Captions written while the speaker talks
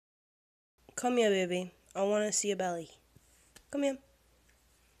Come here, baby. I want to see your belly. Come here.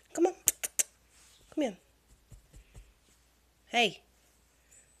 Come on. Come here. Hey.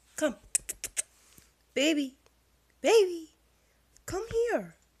 Come. Baby. Baby. Come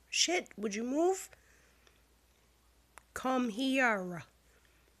here. Shit, would you move? Come here.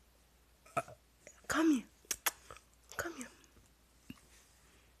 Come here. Come here.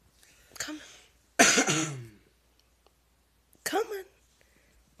 Come on. Come on.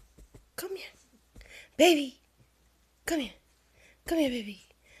 Come here. Baby. Come here. Come here, baby.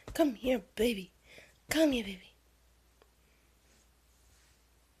 Come here, baby. Come here, baby.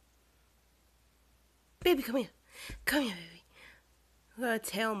 Baby, come here. Come here, baby. Look at her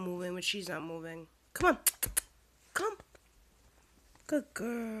tail moving, but she's not moving. Come on. Come. Good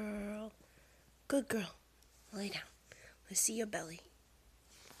girl. Good girl. Lay down. Let's see your belly.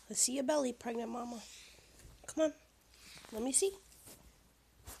 Let's see your belly, pregnant mama. Come on. Let me see.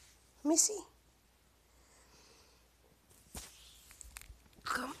 Let me see.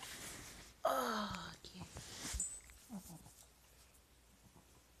 Come. Oh, yeah.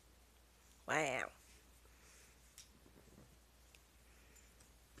 Wow.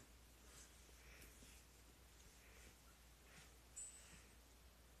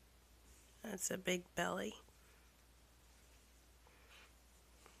 That's a big belly.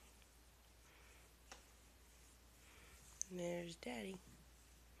 There's Daddy.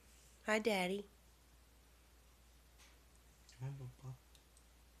 Hi, Daddy. Hi, Papa.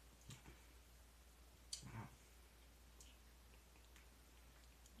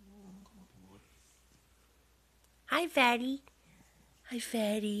 Hi, Fatty. Hi,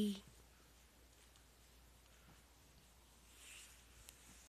 Fatty.